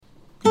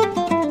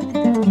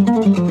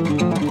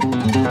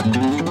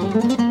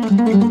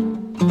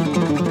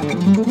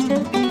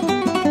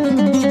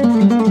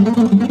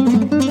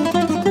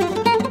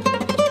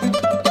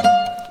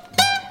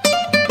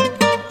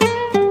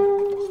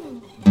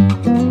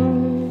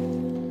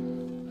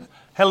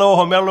Hello,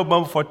 Romero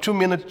Lobambo for 2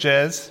 Minute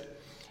Jazz.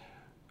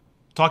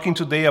 Talking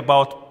today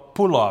about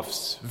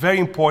pull-offs. Very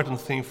important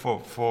thing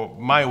for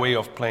my way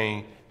of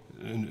playing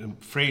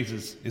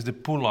phrases is the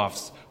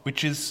pull-offs,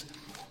 which is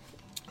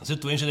a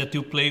situation that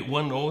you play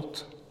one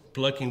note,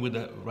 plucking with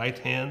the right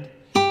hand,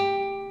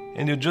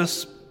 and you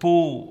just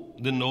pull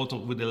the note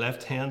with the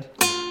left hand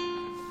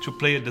to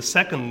play the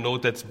second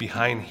note that's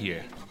behind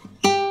here.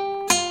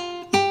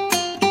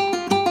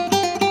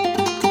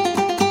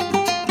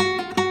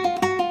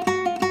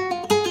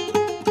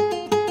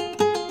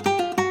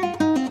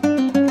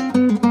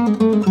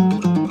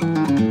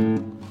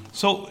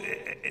 So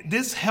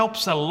this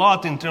helps a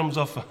lot in terms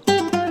of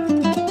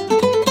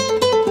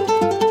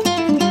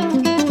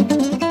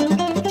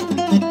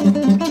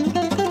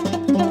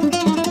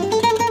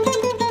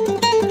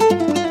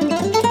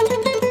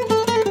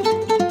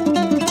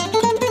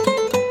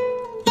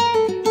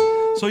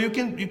so you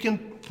can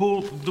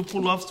do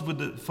pull-offs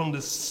from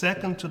the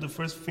second to the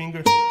first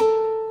finger,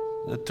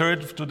 the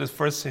third to the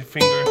first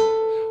finger,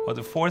 or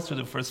the fourth to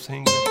the first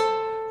finger,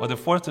 or the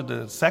fourth to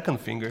the second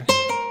finger.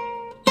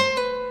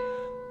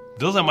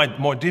 Those are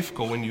more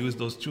difficult when you use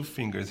those two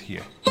fingers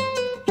here.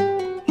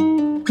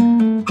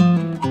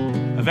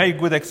 A very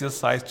good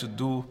exercise to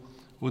do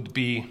would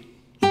be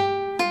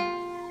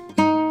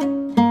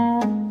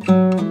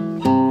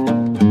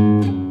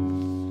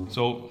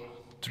so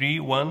 3,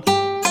 1.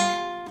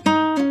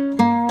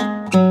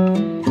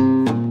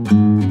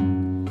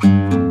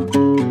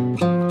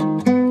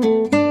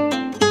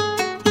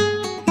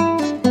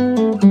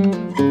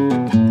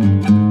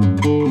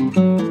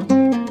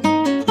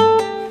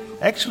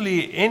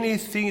 Actually,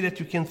 anything that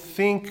you can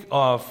think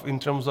of in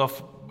terms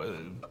of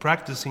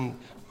practicing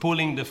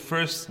pulling the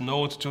first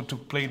note to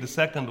play the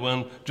second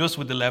one just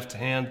with the left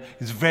hand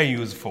is very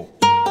useful.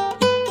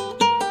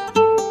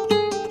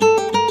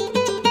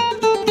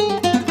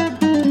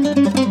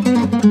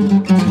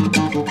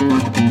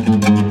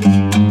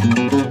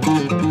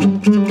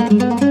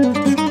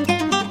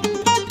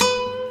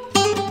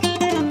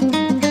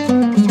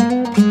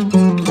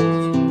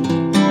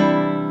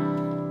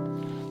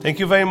 Thank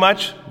you very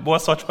much. Boa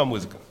sorte com a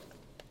música.